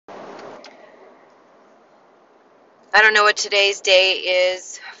I don't know what today's day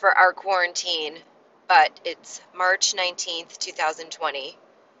is for our quarantine, but it's March 19th, 2020,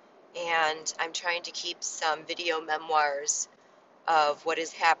 and I'm trying to keep some video memoirs of what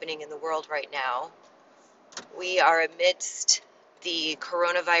is happening in the world right now. We are amidst the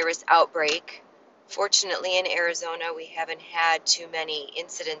coronavirus outbreak. Fortunately, in Arizona, we haven't had too many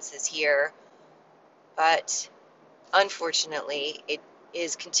incidences here, but unfortunately, it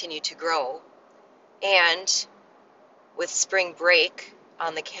is continued to grow. And with spring break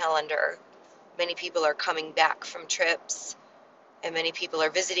on the calendar, many people are coming back from trips, and many people are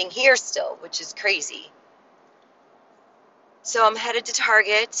visiting here still, which is crazy. So I'm headed to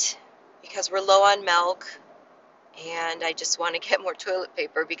Target because we're low on milk, and I just want to get more toilet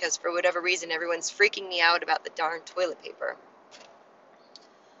paper because for whatever reason, everyone's freaking me out about the darn toilet paper.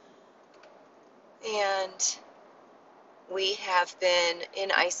 And we have been in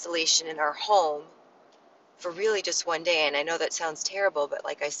isolation in our home for really just one day, and I know that sounds terrible, but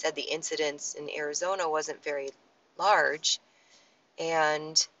like I said, the incidence in Arizona wasn't very large.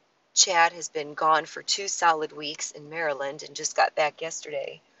 And Chad has been gone for 2 solid weeks in Maryland and just got back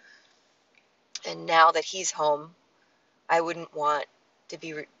yesterday. And now that he's home, I wouldn't want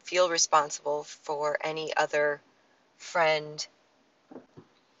to feel responsible for any other friend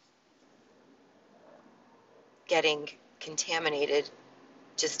getting contaminated,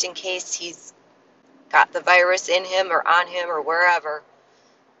 just in case he's got the virus in him or on him or wherever.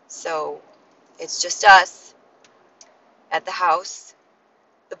 So it's just us at the house.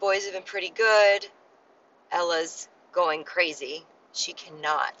 The boys have been pretty good. Ella's going crazy. She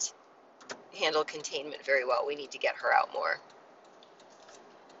cannot handle containment very well. We need to get her out more.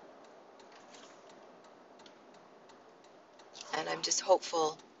 And I'm just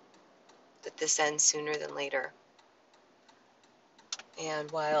hopeful that this ends sooner than later.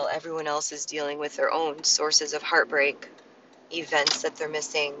 And while everyone else is dealing with their own sources of heartbreak, events that they're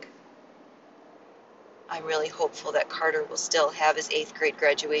missing, I'm really hopeful that Carter will still have his 8th grade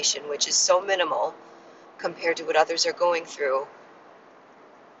graduation, which is so minimal compared to what others are going through.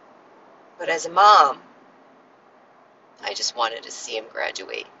 But as a mom, I just wanted to see him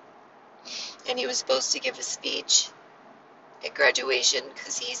graduate. And he was supposed to give a speech at graduation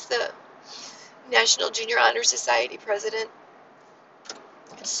because he's the National Junior Honor Society president.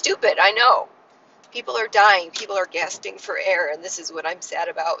 It's stupid, I know. People are dying, people are gasping for air, and this is what I'm sad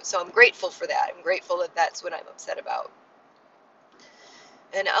about. So I'm grateful for that. I'm grateful that that's what I'm upset about.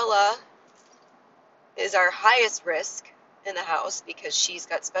 And Ella is our highest risk in the house because she's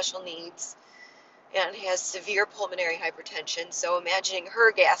got special needs and has severe pulmonary hypertension. So imagining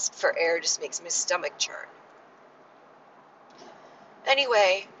her gasp for air just makes my stomach churn.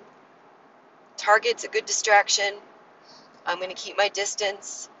 Anyway, Target's a good distraction. I'm going to keep my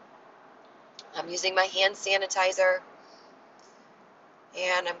distance. I'm using my hand sanitizer.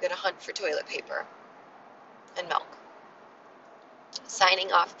 And I'm going to hunt for toilet paper and milk.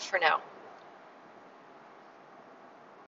 Signing off for now.